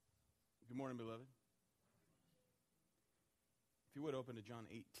Good morning, beloved. If you would open to John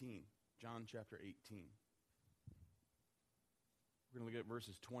 18, John chapter 18. We're going to look at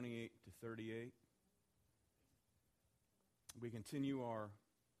verses 28 to 38. We continue our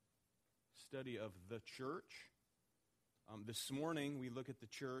study of the church. This morning we look at the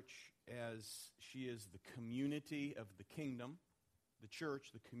church as she is the community of the kingdom. The church,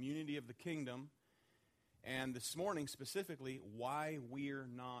 the community of the kingdom. And this morning specifically, why we're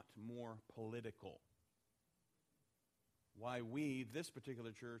not more political. Why we, this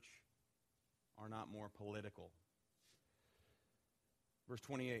particular church, are not more political. Verse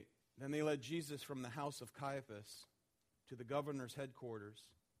 28, Then they led Jesus from the house of Caiaphas to the governor's headquarters.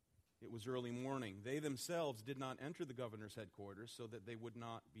 It was early morning. They themselves did not enter the governor's headquarters so that they would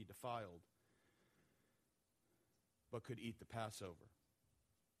not be defiled, but could eat the Passover.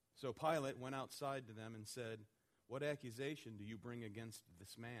 So Pilate went outside to them and said, What accusation do you bring against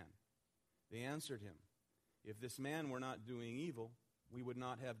this man? They answered him, If this man were not doing evil, we would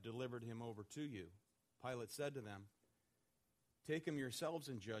not have delivered him over to you. Pilate said to them, Take him yourselves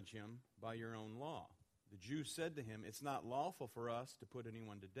and judge him by your own law. The Jews said to him, It's not lawful for us to put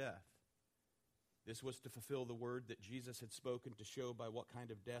anyone to death. This was to fulfill the word that Jesus had spoken to show by what kind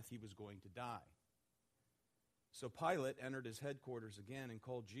of death he was going to die. So Pilate entered his headquarters again and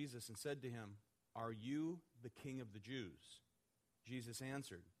called Jesus and said to him, Are you the king of the Jews? Jesus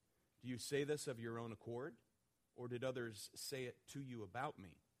answered, Do you say this of your own accord, or did others say it to you about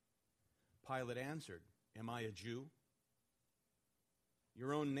me? Pilate answered, Am I a Jew?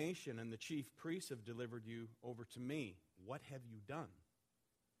 Your own nation and the chief priests have delivered you over to me. What have you done?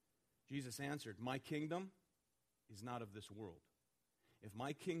 Jesus answered, My kingdom is not of this world. If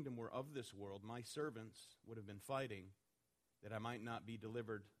my kingdom were of this world, my servants would have been fighting that I might not be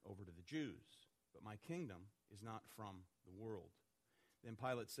delivered over to the Jews. But my kingdom is not from the world. Then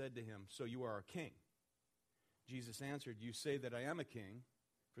Pilate said to him, So you are a king? Jesus answered, You say that I am a king.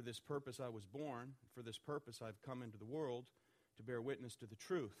 For this purpose I was born. For this purpose I have come into the world, to bear witness to the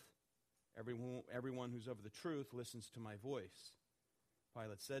truth. Everyone who's of the truth listens to my voice.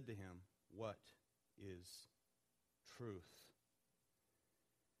 Pilate said to him, What is truth?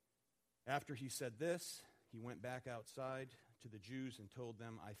 After he said this, he went back outside to the Jews and told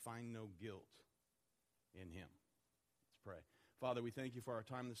them, I find no guilt in him. Let's pray. Father, we thank you for our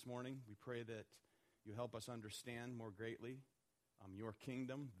time this morning. We pray that you help us understand more greatly your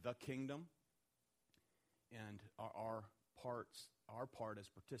kingdom, the kingdom, and our part as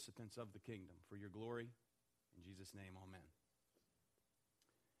participants of the kingdom. For your glory, in Jesus' name, amen.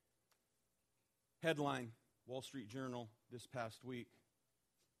 Headline, Wall Street Journal this past week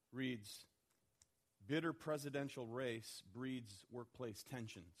reads, Bitter presidential race breeds workplace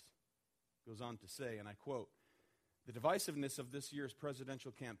tensions. Goes on to say, and I quote, The divisiveness of this year's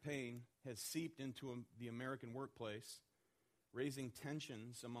presidential campaign has seeped into the American workplace, raising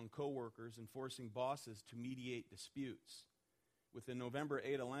tensions among coworkers and forcing bosses to mediate disputes. With the November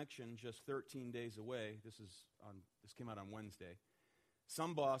 8 election just 13 days away, this came out on Wednesday,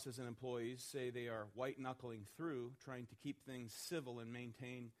 some bosses and employees say they are white-knuckling through, trying to keep things civil and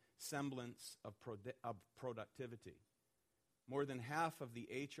maintain semblance of productivity. More than half of the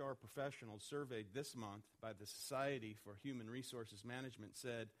HR professionals surveyed this month by the Society for Human Resources Management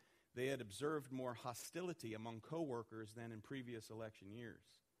said they had observed more hostility among coworkers than in previous election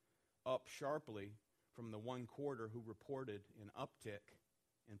years, up sharply from the one quarter who reported an uptick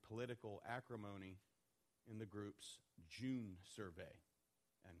in political acrimony in the group's June survey,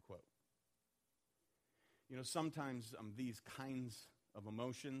 end quote. You know, sometimes these kinds of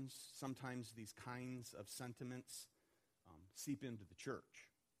emotions, sometimes these kinds of sentiments seep into the church.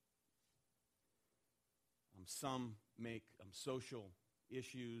 Some make social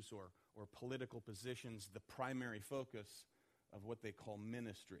issues or political positions the primary focus of what they call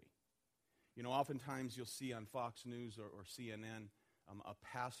ministry. You know, oftentimes you'll see on Fox News or CNN a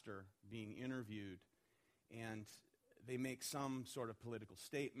pastor being interviewed, and they make some sort of political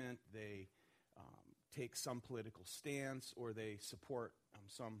statement, they take some political stance, or they support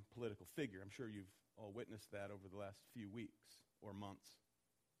some political figure. I'm sure you've all witnessed that over the last few weeks or months.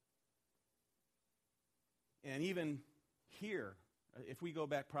 And even here, if we go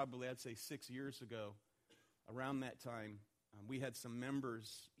back probably, I'd say 6 years ago, around that time, we had some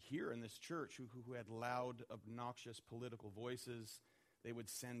members here in this church who had loud, obnoxious political voices. They would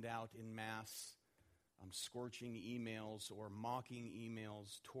send out in mass scorching emails or mocking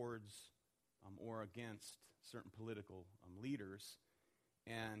emails towards or against certain political leaders.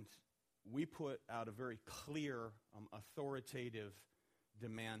 And we put out a very clear, authoritative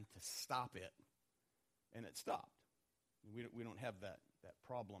demand to stop it. And it stopped. We don't have that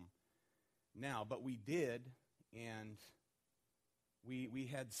problem now, but we did, and we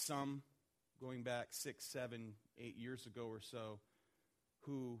had some going back 6, 7, 8 years ago or so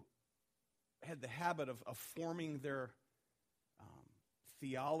who had the habit of forming their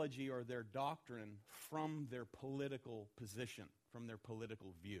theology or their doctrine from their political position, from their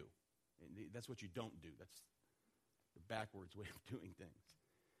political view. And that's what you don't do. That's the backwards way of doing things.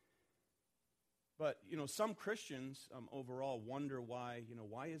 But, some Christians overall wonder why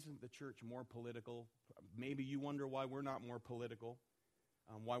isn't the church more political? Maybe you wonder why we're not more political,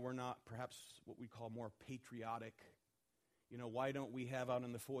 why we're not perhaps what we call more patriotic. Why don't we have out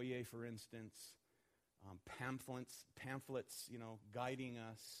in the foyer, for instance, pamphlets, guiding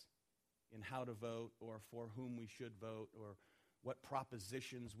us in how to vote or for whom we should vote or what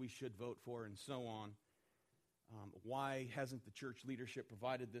propositions we should vote for and so on. Why hasn't the church leadership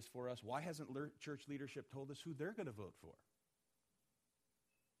provided this for us? Why hasn't church leadership told us who they're going to vote for?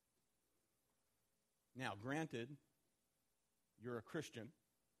 Now, granted, you're a Christian,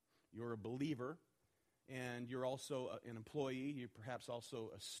 you're a believer, and you're also an employee, you're perhaps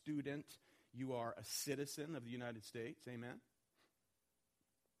also a student, you are a citizen of the United States, amen?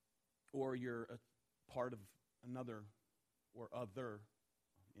 Or you're a part of another or other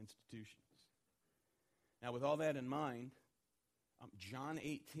institutions. Now, with all that in mind, John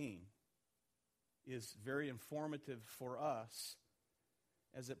 18 is very informative for us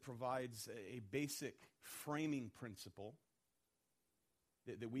as it provides a basic framing principle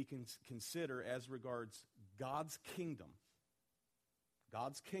that we can consider as regards God's kingdom,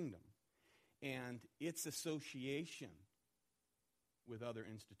 and its association with other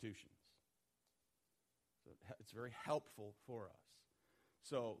institutions. So it's very helpful for us.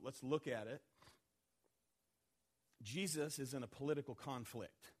 So let's look at it. Jesus is in a political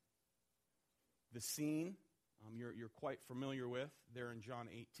conflict. The scene you're quite familiar with there in John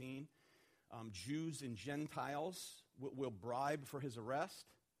 18. Jews and Gentiles will bribe for his arrest.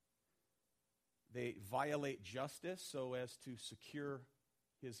 They violate justice so as to secure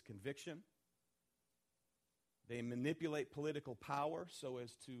his conviction. They manipulate political power so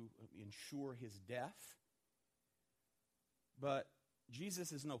as to ensure his death. But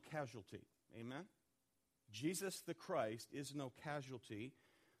Jesus is no casualty. Amen? Jesus the Christ is no casualty.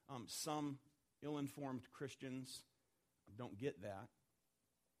 Some ill-informed Christians don't get that.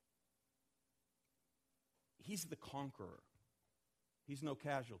 He's the conqueror. He's no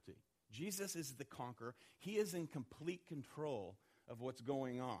casualty. Jesus is the conqueror. He is in complete control of what's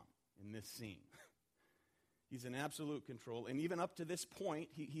going on in this scene. He's in absolute control. And even up to this point,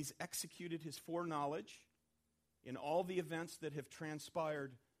 he's executed his foreknowledge in all the events that have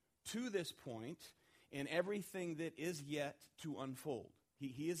transpired to this point and everything that is yet to unfold.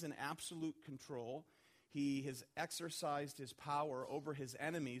 He is in absolute control. He has exercised his power over his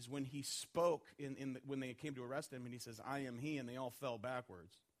enemies when he spoke when they came to arrest him, and he says, "I am he," and they all fell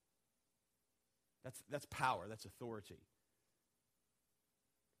backwards. That's power. That's authority.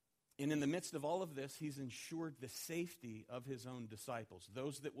 And in the midst of all of this, he's ensured the safety of his own disciples,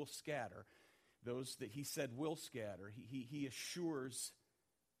 those that will scatter, those that he said will scatter. He assures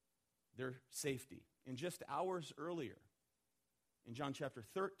their safety. And just hours earlier, in John chapter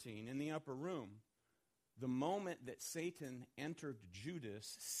 13, in the upper room, the moment that Satan entered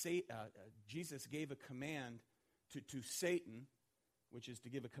Judas, Jesus gave a command to Satan, which is to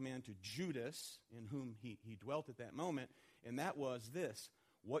give a command to Judas, in whom he dwelt at that moment, and that was this: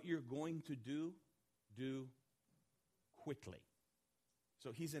 what you're going to do quickly.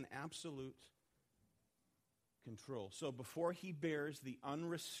 So he's in absolute control. So before he bears the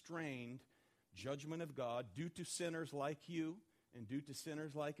unrestrained judgment of God due to sinners like you and due to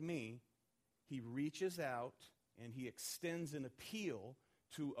sinners like me, he reaches out and he extends an appeal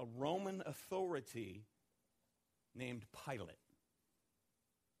to a Roman authority named Pilate.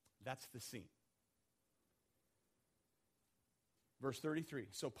 That's the scene. Verse 33,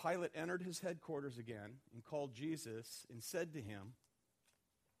 so Pilate entered his headquarters again and called Jesus and said to him,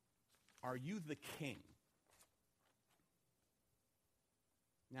 "Are you the king?"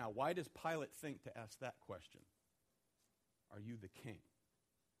 Now, why does Pilate think to ask that question? Are you the king?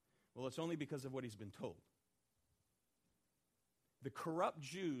 Well, it's only because of what he's been told. The corrupt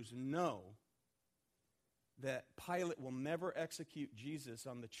Jews know that Pilate will never execute Jesus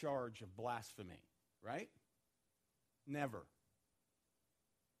on the charge of blasphemy, right? Never.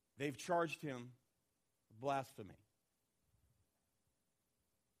 They've charged him blasphemy.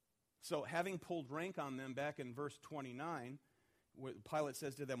 So having pulled rank on them back in verse 29, where Pilate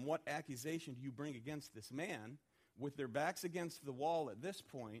says to them, "What accusation do you bring against this man?" With their backs against the wall at this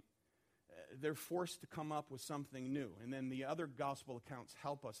point, they're forced to come up with something new. And then the other gospel accounts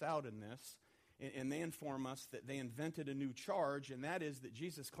help us out in this, and they inform us that they invented a new charge, and that is that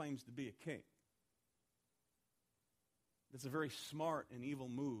Jesus claims to be a king. That's a very smart and evil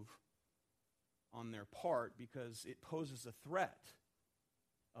move on their part because it poses a threat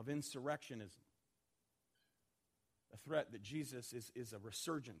of insurrectionism. A threat that Jesus is a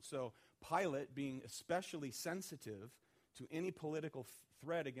resurgent. So Pilate, being especially sensitive to any political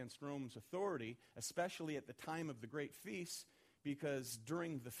threat against Rome's authority, especially at the time of the great feasts, because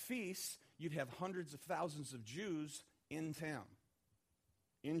during the feasts, you'd have hundreds of thousands of Jews in town,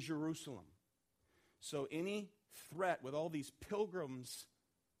 in Jerusalem. So any threat with all these pilgrims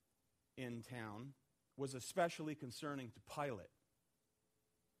in town was especially concerning to Pilate.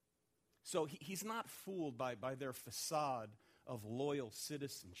 So he's not fooled by their facade of loyal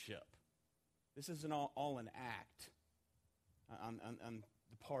citizenship. This isn't all an act on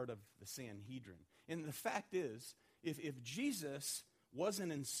the part of the Sanhedrin. And the fact is, if Jesus was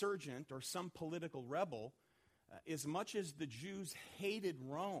an insurgent or some political rebel, as much as the Jews hated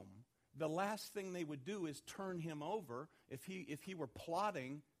Rome, the last thing they would do is turn him over if he were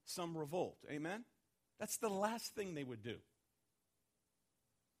plotting some revolt. Amen? That's the last thing they would do.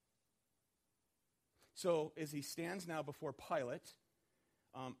 So as he stands now before Pilate,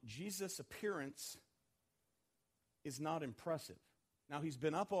 Jesus' appearance is not impressive. Now, he's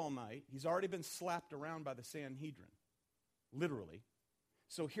been up all night. He's already been slapped around by the Sanhedrin, literally.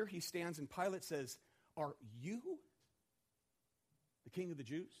 So here he stands, and Pilate says, "Are you the king of the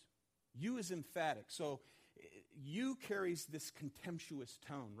Jews?" You is emphatic. So you carries this contemptuous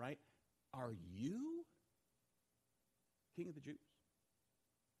tone, right? Are you king of the Jews?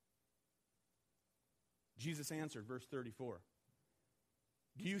 Jesus answered, verse 34,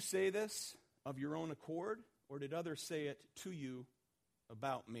 "Do you say this of your own accord, or did others say it to you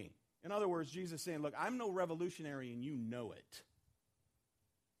about me?" In other words, Jesus is saying, look, I'm no revolutionary and you know it.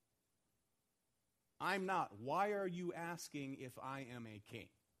 I'm not. Why are you asking if I am a king?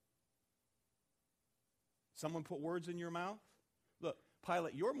 Someone put words in your mouth? Look,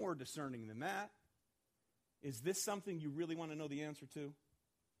 Pilate, you're more discerning than that. Is this something you really want to know the answer to?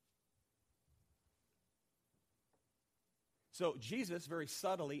 So Jesus, very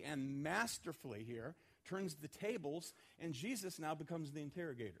subtly and masterfully here, turns the tables, and Jesus now becomes the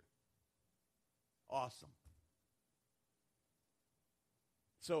interrogator. Awesome.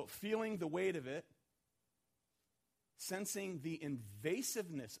 So feeling the weight of it, sensing the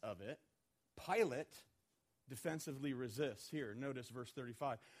invasiveness of it, Pilate defensively resists. Here, notice verse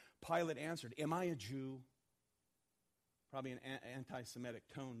 35. Pilate answered, "Am I a Jew?" Probably an anti-Semitic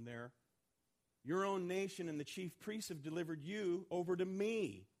tone there. "Your own nation and the chief priests have delivered you over to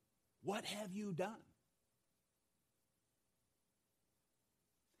me. What have you done?"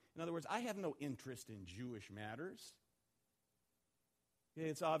 In other words, I have no interest in Jewish matters. Okay,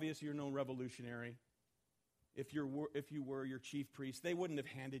 it's obvious you're no revolutionary. If you were your chief priest, they wouldn't have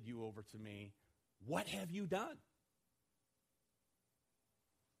handed you over to me. What have you done?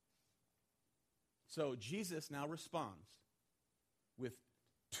 So Jesus now responds with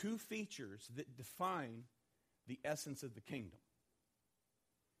two features that define the essence of the kingdom,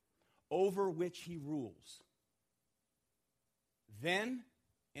 over which he rules, then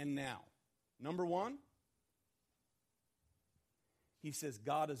and now. Number one, he says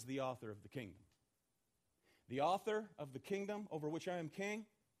God is the author of the kingdom. The author of the kingdom over which I am king,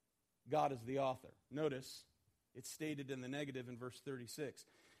 God is the author. Notice, it's stated in the negative in verse 36.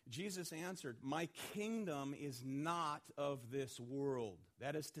 Jesus answered, "My kingdom is not of this world."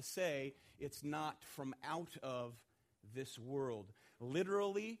 That is to say, it's not from out of this world.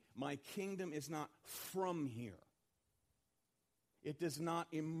 Literally, my kingdom is not from here. It does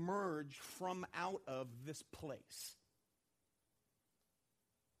not emerge from out of this place.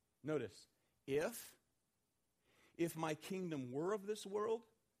 Notice, if my kingdom were of this world,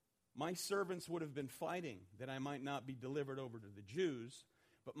 my servants would have been fighting that I might not be delivered over to the Jews,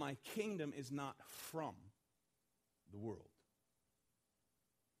 but my kingdom is not from the world.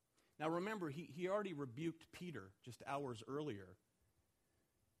 Now remember, he already rebuked Peter just hours earlier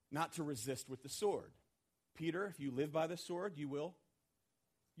not to resist with the sword. Peter, if you live by the sword, you'll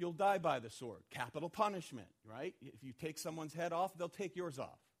die by the sword. Capital punishment, right? If you take someone's head off, they'll take yours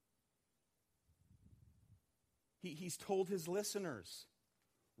off. He's told his listeners,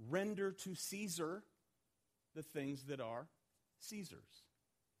 render to Caesar the things that are Caesar's.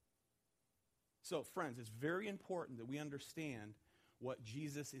 So, friends, it's very important that we understand what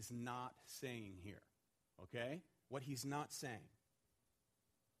Jesus is not saying here, okay? What he's not saying.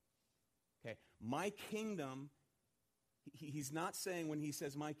 Okay, my kingdom He's not saying when he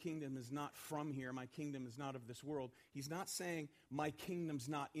says, my kingdom is not from here, my kingdom is not of this world, he's not saying my kingdom's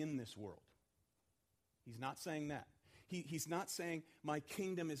not in this world. He's not saying that. He's not saying my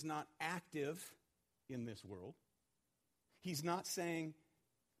kingdom is not active in this world. He's not saying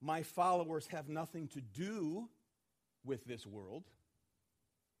my followers have nothing to do with this world.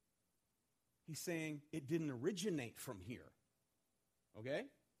 He's saying it didn't originate from here. Okay?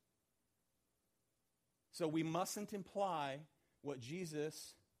 So we mustn't imply what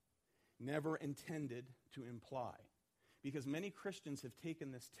Jesus never intended to imply. Because many Christians have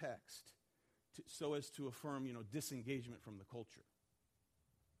taken this text so as to affirm, disengagement from the culture.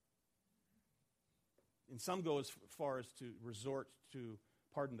 And some go as far as to resort to,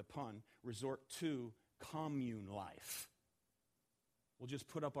 pardon the pun, resort to commune life. We'll just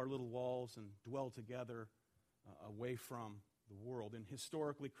put up our little walls and dwell together away from the world. And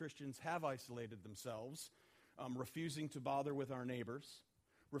historically, Christians have isolated themselves, refusing to bother with our neighbors,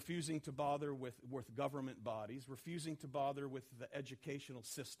 refusing to bother with government bodies, refusing to bother with the educational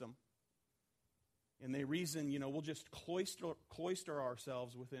system. And they reason, we'll just cloister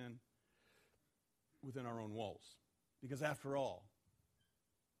ourselves within our own walls. Because after all,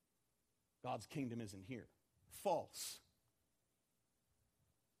 God's kingdom isn't here. False.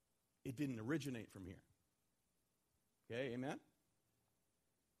 It didn't originate from here. Okay, amen?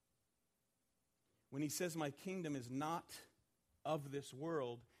 When he says my kingdom is not of this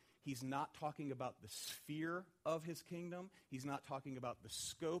world, he's not talking about the sphere of his kingdom. He's not talking about the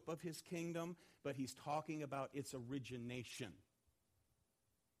scope of his kingdom, but he's talking about its origination.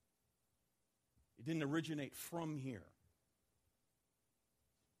 It didn't originate from here.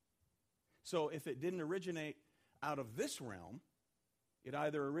 So if it didn't originate out of this realm, it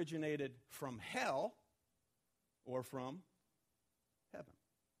either originated from hell or from heaven.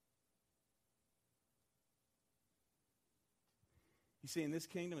 You see, in this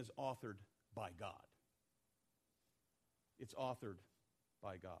kingdom is authored by God. It's authored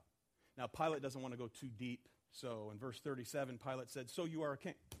by God. Now, Pilate doesn't want to go too deep, so in verse 37, Pilate said, "So you are a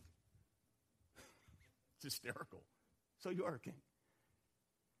king." It's hysterical. So you are a king.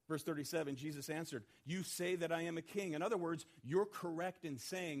 Verse 37, Jesus answered, "You say that I am a king." In other words, you're correct in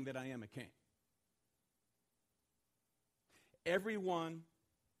saying that I am a king. Everyone,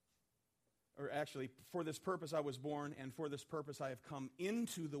 or actually, for this purpose I was born, and for this purpose I have come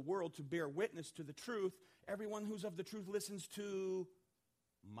into the world to bear witness to the truth. Everyone who's of the truth listens to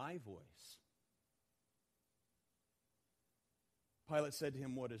my voice. Pilate said to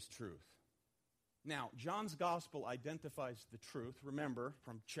him, "What is truth?" Now, John's gospel identifies the truth. Remember,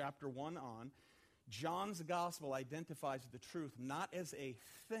 from chapter 1 on, John's gospel identifies the truth not as a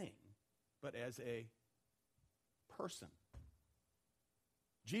thing, but as a person.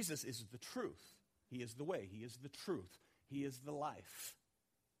 Jesus is the truth. He is the way. He is the truth. He is the life.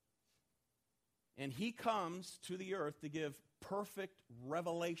 And he comes to the earth to give perfect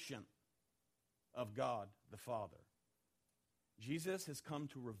revelation of God the Father. Jesus has come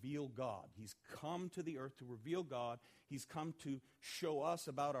to reveal God. He's come to the earth to reveal God. He's come to show us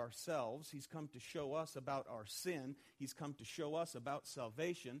about ourselves. He's come to show us about our sin. He's come to show us about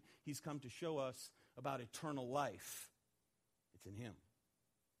salvation. He's come to show us about eternal life. It's in him.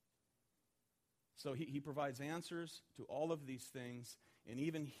 So he provides answers to all of these things. And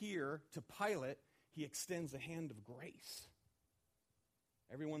even here, to Pilate, he extends a hand of grace.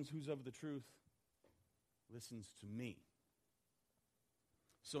 Everyone who's of the truth listens to me.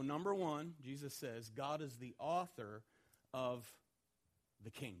 So number one, Jesus says, God is the author of the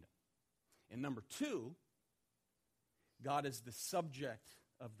kingdom. And number two, God is the subject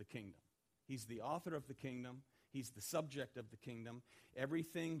of the kingdom. He's the author of the kingdom. He's the subject of the kingdom.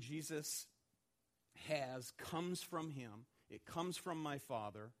 Everything Jesus has comes from him. It comes from my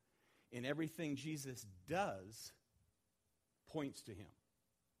Father. And everything Jesus does points to him.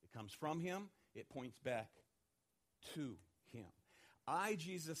 It comes from him. It points back to him. I,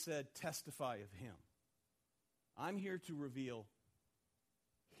 Jesus said, testify of him. I'm here to reveal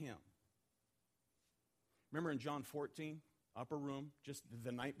him. Remember in John 14, upper room, just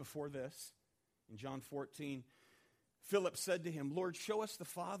the night before this, in John 14, Philip said to him, "Lord, show us the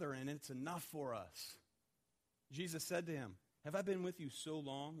Father, and it's enough for us." Jesus said to him, "Have I been with you so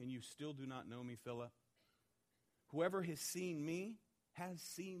long, and you still do not know me, Philip? Whoever has seen me has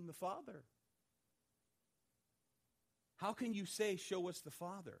seen the Father. How can you say, 'Show us the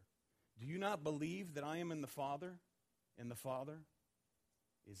Father'? Do you not believe that I am in the Father, and the Father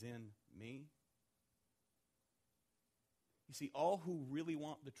is in me?" You see, all who really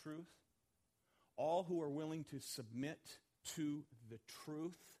want the truth, all who are willing to submit to the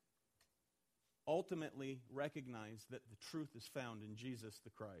truth, ultimately recognize that the truth is found in Jesus the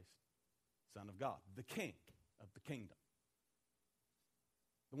Christ, Son of God, the King of the kingdom,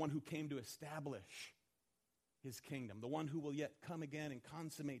 the one who came to establish his kingdom, the one who will yet come again and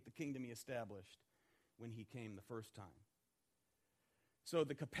consummate the kingdom he established when he came the first time. So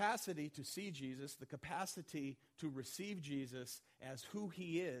the capacity to see Jesus, the capacity to receive Jesus as who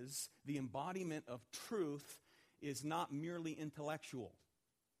he is, the embodiment of truth, is not merely intellectual.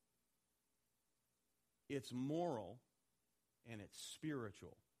 It's moral and it's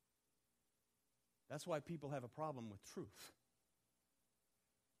spiritual. That's why people have a problem with truth.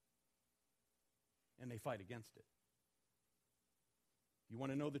 And they fight against it. You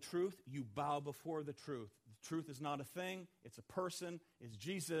want to know the truth? You bow before the truth. The truth is not a thing. It's a person. It's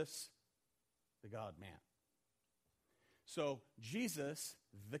Jesus, the God-man. So Jesus,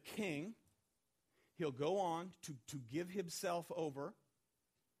 the King, he'll go on to give himself over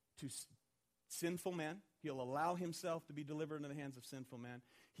to sinful men. He'll allow himself to be delivered into the hands of sinful men.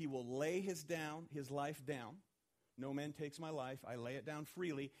 He will lay his life down. No man takes my life. I lay it down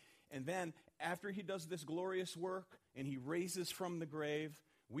freely. And then after he does this glorious work and he raises from the grave,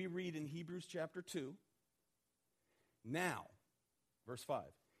 we read in Hebrews chapter 2, now, verse 5,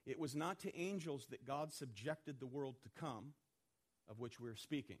 it was not to angels that God subjected the world to come, of which we're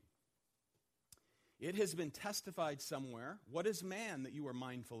speaking. It has been testified somewhere, what is man that you are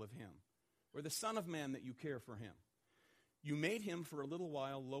mindful of him, or the Son of Man that you care for him? You made him for a little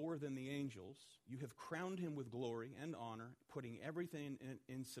while lower than the angels. You have crowned him with glory and honor, putting everything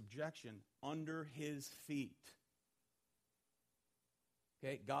in subjection under his feet.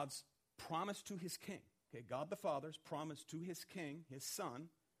 Okay, God's promise to his king. Okay, God the Father's promise to his king, his son,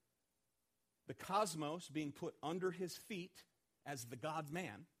 the cosmos being put under his feet as the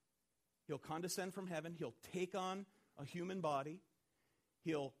God-man. He'll condescend from heaven. He'll take on a human body.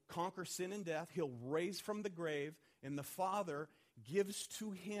 He'll conquer sin and death. He'll raise from the grave. And the Father gives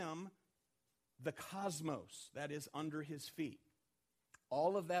to him the cosmos that is under his feet.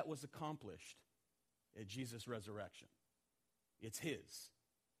 All of that was accomplished at Jesus' resurrection. It's his.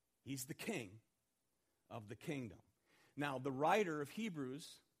 He's the king of the kingdom. Now, the writer of Hebrews,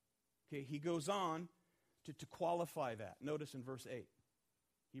 okay, he goes on to qualify that. Notice in verse 8,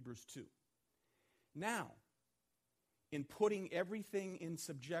 Hebrews 2. Now, in putting everything in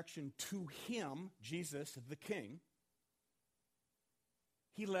subjection to him, Jesus, the king,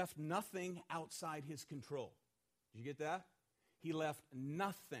 he left nothing outside his control. Did you get that? He left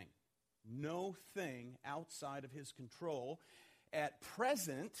nothing, no thing outside of his control. At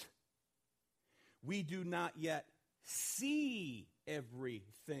present, we do not yet see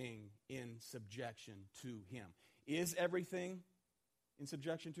everything in subjection to him. Is everything in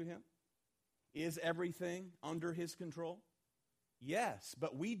subjection to him? Is everything under his control? Yes,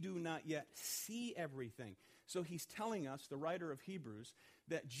 but we do not yet see everything. So he's telling us, the writer of Hebrews,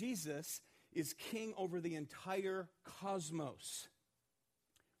 that Jesus is king over the entire cosmos.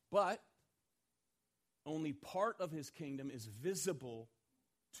 But only part of his kingdom is visible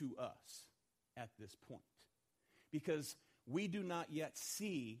to us at this point. Because we do not yet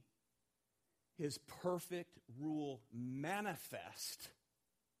see his perfect rule manifest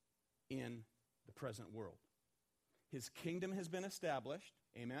in the present world. His kingdom has been established.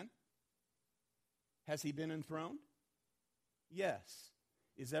 Amen? Has he been enthroned? Yes.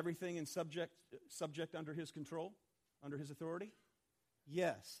 Is everything in subject under his control? Under his authority?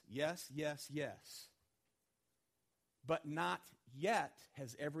 Yes, yes, yes, yes. But not yet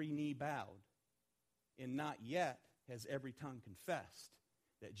has every knee bowed, and not yet has every tongue confessed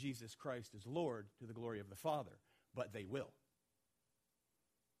that Jesus Christ is Lord to the glory of the Father. But they will.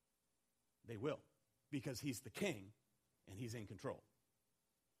 They will, because he's the king and he's in control.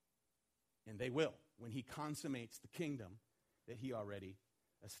 And they will, when he consummates the kingdom that he already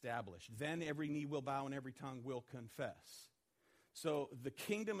established. Then every knee will bow and every tongue will confess. So the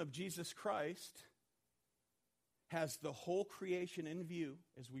kingdom of Jesus Christ has the whole creation in view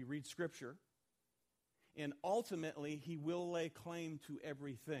as we read Scripture. And ultimately, he will lay claim to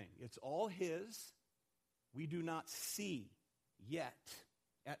everything. It's all his. We do not see yet,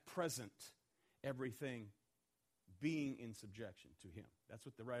 at present, everything being in subjection to him. That's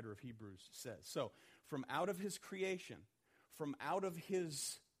what the writer of Hebrews says. So, from out of his creation, from out of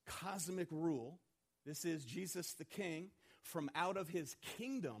his cosmic rule, this is Jesus the King, from out of his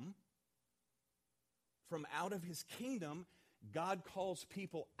kingdom, God calls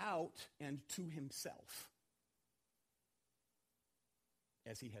people out and to himself,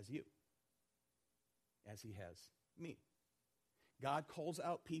 as he has you, as he has me. God calls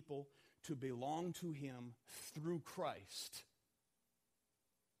out people to belong to him through Christ.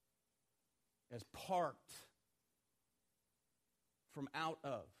 as part from out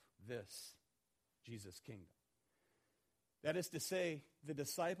of this Jesus kingdom. That is to say, the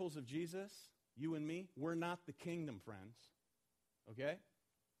disciples of Jesus, you and me, we're not the kingdom, friends. Okay?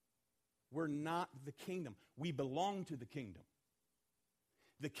 We're not the kingdom. We belong to the kingdom.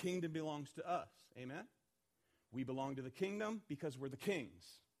 The kingdom belongs to us. Amen? We belong to the kingdom because we're the kings.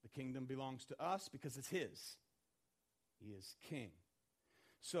 The kingdom belongs to us because it's his. He is king.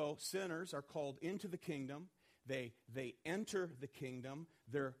 So sinners are called into the kingdom. They enter the kingdom.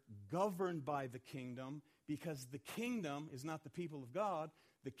 They're governed by the kingdom because the kingdom is not the people of God.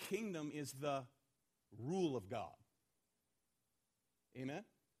 The kingdom is the rule of God. Amen?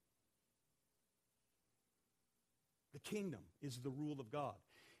 The kingdom is the rule of God.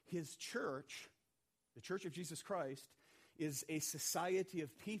 His church, the Church of Jesus Christ, is a society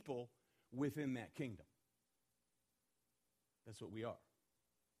of people within that kingdom. That's what we are.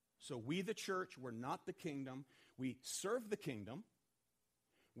 So we, the church, we're not the kingdom. We serve the kingdom.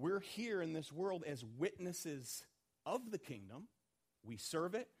 We're here in this world as witnesses of the kingdom. We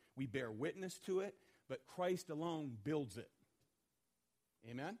serve it. We bear witness to it. But Christ alone builds it.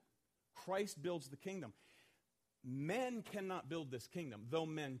 Amen? Christ builds the kingdom. Men cannot build this kingdom, though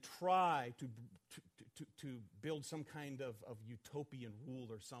men try to build some kind of utopian rule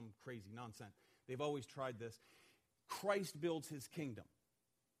or some crazy nonsense. They've always tried this. Christ builds his kingdom.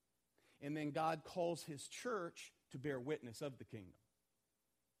 And then God calls his church to bear witness of the kingdom.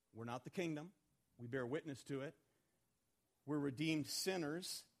 We're not the kingdom. We bear witness to it. We're redeemed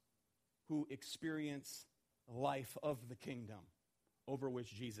sinners who experience life of the kingdom over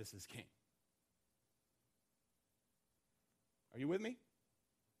which Jesus is king. Are you with me?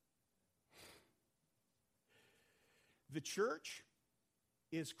 The church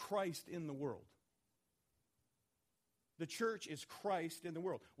is Christ in the world. The church is Christ in the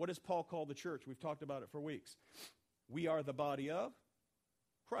world. What does Paul call the church? We've talked about it for weeks. We are the body of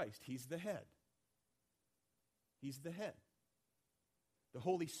Christ. He's the head. He's the head. The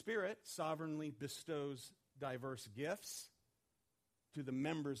Holy Spirit sovereignly bestows diverse gifts to the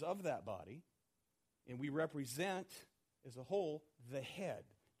members of that body, and we represent, as a whole, the head.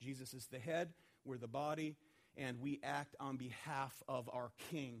 Jesus is the head, we're the body, and we act on behalf of our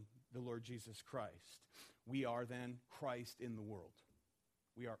King, the Lord Jesus Christ. We are then Christ in the world.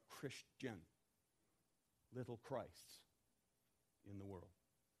 We are Christian, little Christs in the world.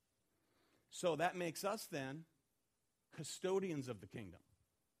 So that makes us then custodians of the kingdom.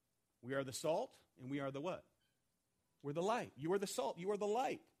 We are the salt, and we are the what? We're the light. You are the salt. You are the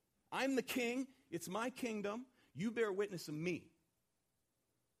light. I'm the king. It's my kingdom. You bear witness of me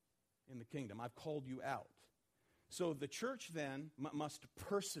in the kingdom. I've called you out. So the church then must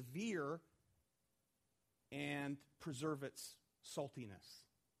persevere and preserve its saltiness.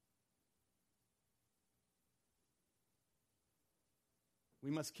 We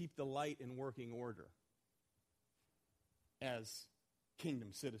must keep the light in working order as kingdom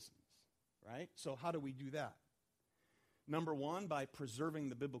citizens, right? So how do we do that? Number one, by preserving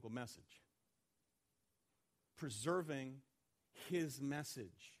the biblical message. Preserving his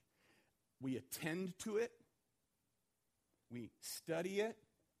message. We attend to it. We study it.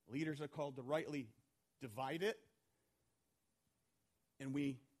 Leaders are called to rightly divide it. And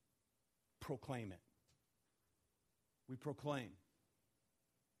we proclaim it. We proclaim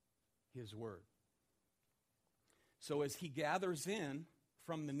his word. So as he gathers in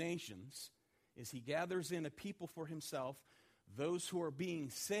from the nations, as he gathers in a people for himself, those who are being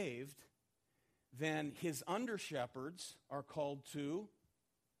saved, then his under-shepherds are called to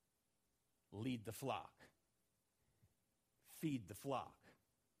lead the flock, feed the flock,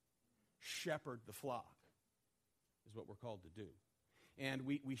 shepherd the flock, is what we're called to do. And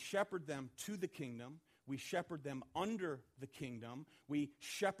we shepherd them to the kingdom. We shepherd them under the kingdom. We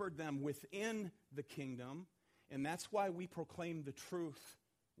shepherd them within the kingdom. And that's why we proclaim the truth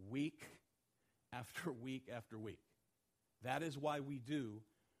week after week after week. That is why we do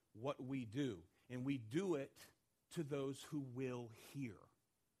what we do. And we do it to those who will hear.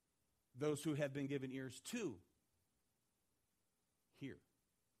 Those who have been given ears to hear.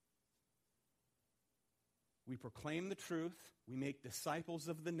 We proclaim the truth. We make disciples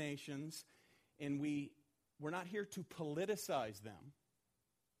of the nations. And we're not here to politicize them.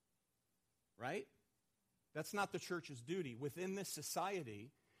 Right? That's not the church's duty. Within this society,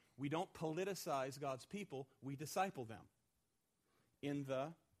 we don't politicize God's people. We disciple them in the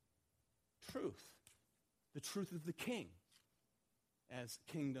truth of the King as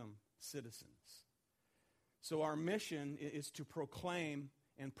kingdom citizens. So our mission is to proclaim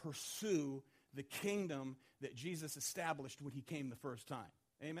and pursue the kingdom that Jesus established when he came the first time.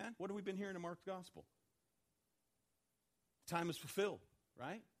 Amen? What have we been hearing in Mark's gospel? Time is fulfilled,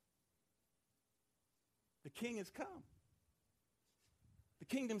 right? The king has come. The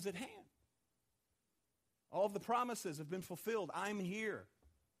kingdom's at hand. All of the promises have been fulfilled. I'm here.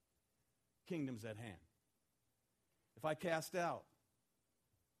 Kingdom's at hand. If I cast out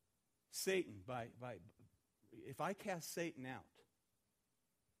Satan if I cast Satan out,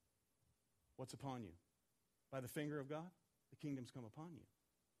 what's upon you? By the finger of God, the kingdom's come upon you.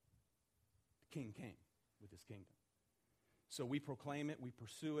 The king came with his kingdom. So we proclaim it, we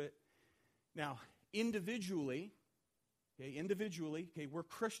pursue it. Now, individually, we're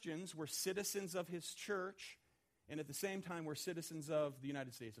Christians, we're citizens of his church, and at the same time, we're citizens of the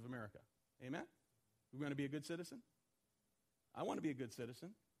United States of America. Amen? We want to be a good citizen? I want to be a good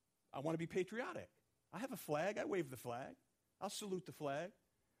citizen. I want to be patriotic. I have a flag. I wave the flag. I'll salute the flag.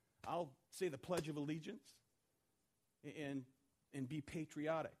 I'll say the Pledge of Allegiance and be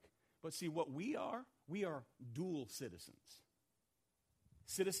patriotic. But see, what we are dual citizens.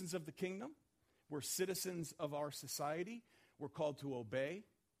 Citizens of the kingdom. We're citizens of our society. We're called to obey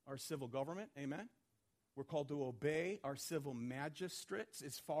our civil government. Amen? We're called to obey our civil magistrates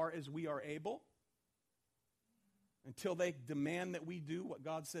as far as we are able, until they demand that we do what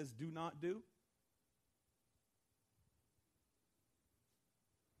God says do not do.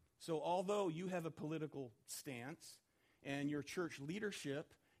 So although you have a political stance and your church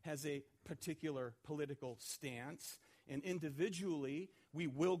leadership has a particular political stance, and individually we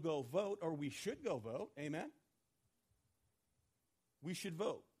will go vote, or we should go vote, amen? We should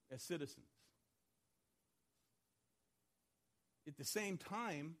vote as citizens. At the same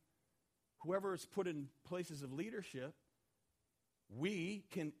time, whoever is put in places of leadership, we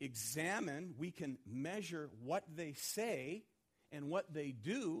can examine, we can measure what they say and what they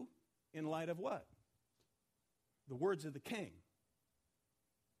do in light of what? The words of the king,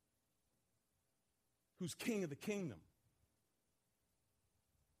 who's king of the kingdom.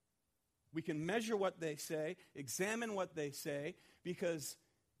 We can measure what they say, examine what they say, because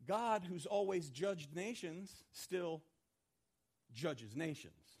God, who's always judged nations, still judges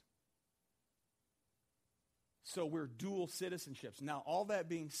nations. So we're dual citizenships. Now, all that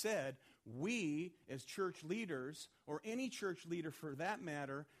being said, we as church leaders, or any church leader for that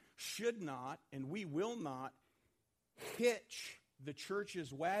matter, should not and we will not hitch the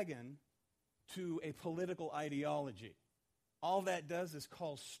church's wagon to a political ideology. All that does is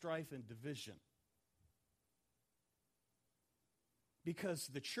cause strife and division. Because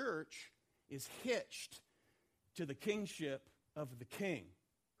the church is hitched to the kingship of the king,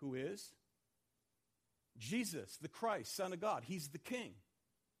 who is Jesus, the Christ, Son of God. He's the king.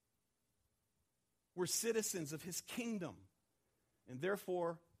 We're citizens of his kingdom. And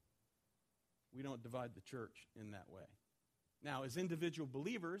therefore, we don't divide the church in that way. Now, as individual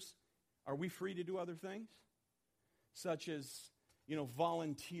believers, are we free to do other things? Such as,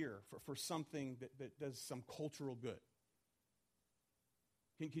 volunteer for something that does some cultural good.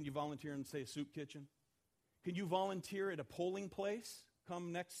 Can you volunteer in, say, a soup kitchen? Can you volunteer at a polling place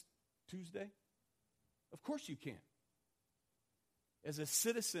come next Tuesday? Of course you can. As a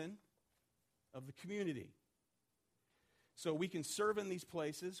citizen of the community. So we can serve in these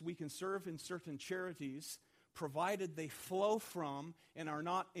places. We can serve in certain charities, provided they flow from and are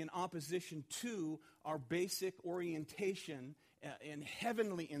not in opposition to our basic orientation and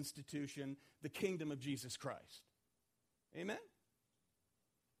heavenly institution, the kingdom of Jesus Christ. Amen?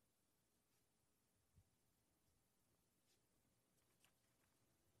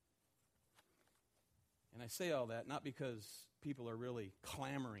 And I say all that not because people are really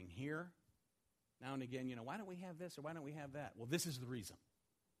clamoring here. Now and again, why don't we have this or why don't we have that? Well, this is the reason.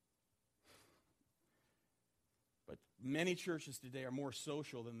 But many churches today are more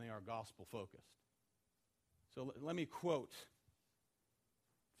social than they are gospel-focused. So let me quote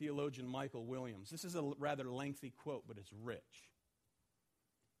theologian Michael Williams. This is a rather lengthy quote, but it's rich.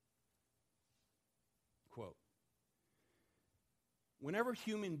 Quote, "Whenever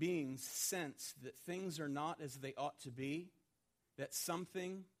human beings sense that things are not as they ought to be, that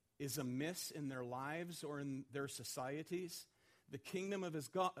something is amiss in their lives or in their societies, the kingdom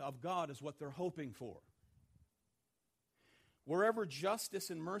of God is what they're hoping for. Wherever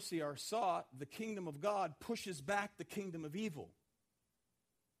justice and mercy are sought, the kingdom of God pushes back the kingdom of evil.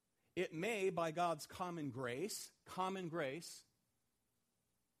 It may, by God's common grace,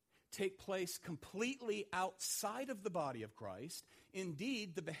 take place completely outside of the body of Christ.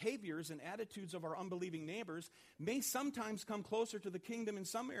 Indeed, the behaviors and attitudes of our unbelieving neighbors may sometimes come closer to the kingdom in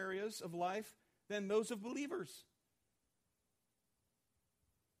some areas of life than those of believers."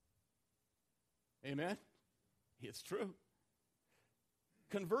 Amen? It's true.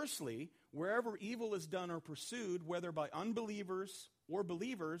 Conversely, wherever evil is done or pursued, whether by unbelievers or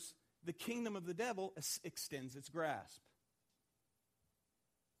believers, the kingdom of the devil extends its grasp.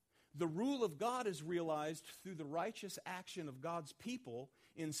 The rule of God is realized through the righteous action of God's people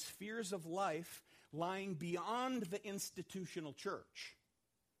in spheres of life lying beyond the institutional church.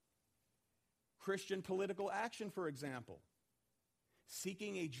 Christian political action, for example,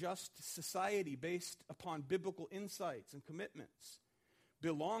 seeking a just society based upon biblical insights and commitments,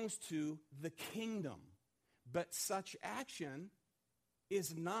 belongs to the kingdom. But such action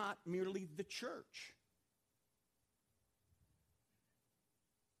is not merely the church.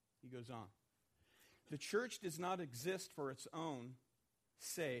 He goes on. The church does not exist for its own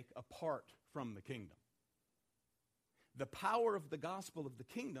sake apart from the kingdom. The power of the gospel of the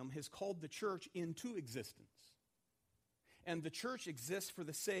kingdom has called the church into existence. And the church exists for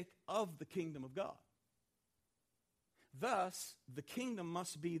the sake of the kingdom of God. Thus, the kingdom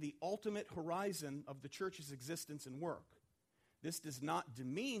must be the ultimate horizon of the church's existence and work. This does not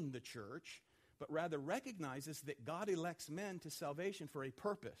demean the church, but rather recognizes that God elects men to salvation for a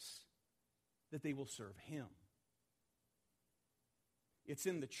purpose, that they will serve him. It's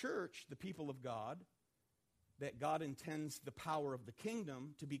in the church, the people of God, that God intends the power of the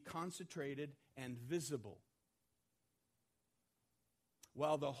kingdom to be concentrated and visible.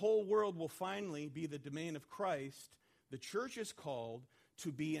 While the whole world will finally be the domain of Christ, the church is called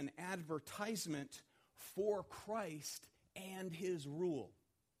to be an advertisement for Christ and his rule.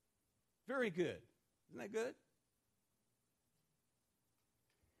 Very good. Isn't that good?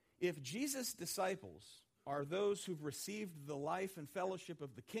 If Jesus' disciples are those who've received the life and fellowship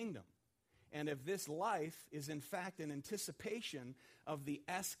of the kingdom, and if this life is in fact an anticipation of the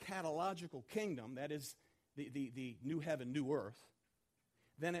eschatological kingdom, that is the new heaven, new earth,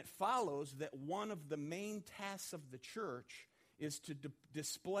 then it follows that one of the main tasks of the church is to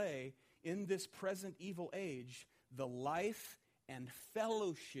display in this present evil age the life and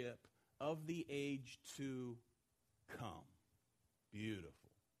fellowship of the age to come. Beautiful.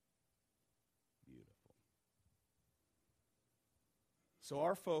 Beautiful. So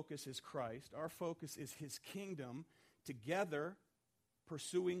our focus is Christ. Our focus is his kingdom. Together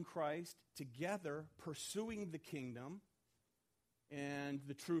pursuing Christ. Together pursuing the kingdom and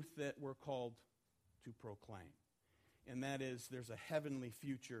the truth that we're called to proclaim. And that is, there's a heavenly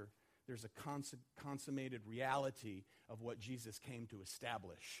future. There's a consummated reality of what Jesus came to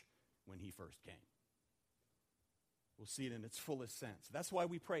establish when he first came. We'll see it in its fullest sense. That's why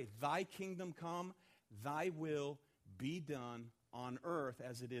we pray, thy kingdom come, thy will be done on earth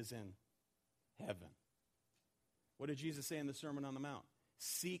as it is in heaven. What did Jesus say in the Sermon on the Mount?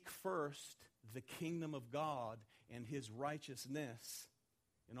 Seek first the kingdom of God and his righteousness,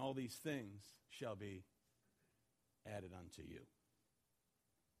 and all these things shall be added unto you.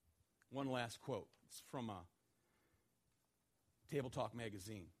 One last quote. It's from a Table Talk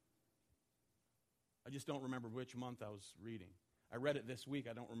magazine. I just don't remember which month I was reading. I read it this week.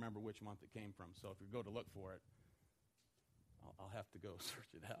 I don't remember which month it came from. So if you go to look for it, I'll have to go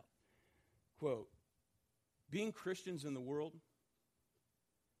search it out. Quote, being Christians in the world,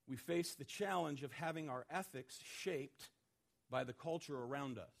 we face the challenge of having our ethics shaped by the culture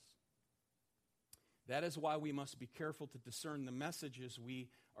around us. That is why we must be careful to discern the messages we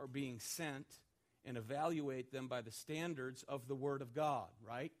are being sent and evaluate them by the standards of the Word of God,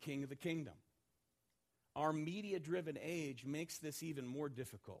 right? King of the kingdom. Our media-driven age makes this even more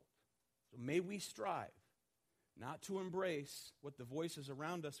difficult. So may we strive not to embrace what the voices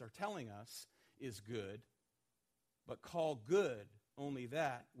around us are telling us is good, but call good only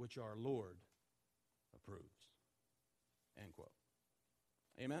that which our Lord approves. End quote.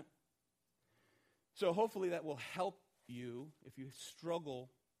 Amen? So hopefully that will help you if you struggle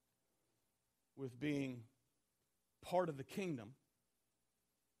with being part of the kingdom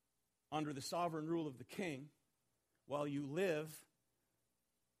under the sovereign rule of the king while you live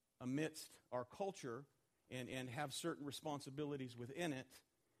amidst our culture and have certain responsibilities within it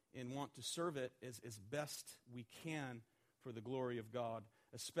and want to serve it as best we can for the glory of God,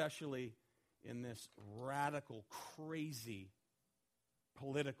 especially in this radical, crazy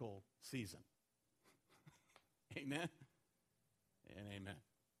political season. Amen and amen.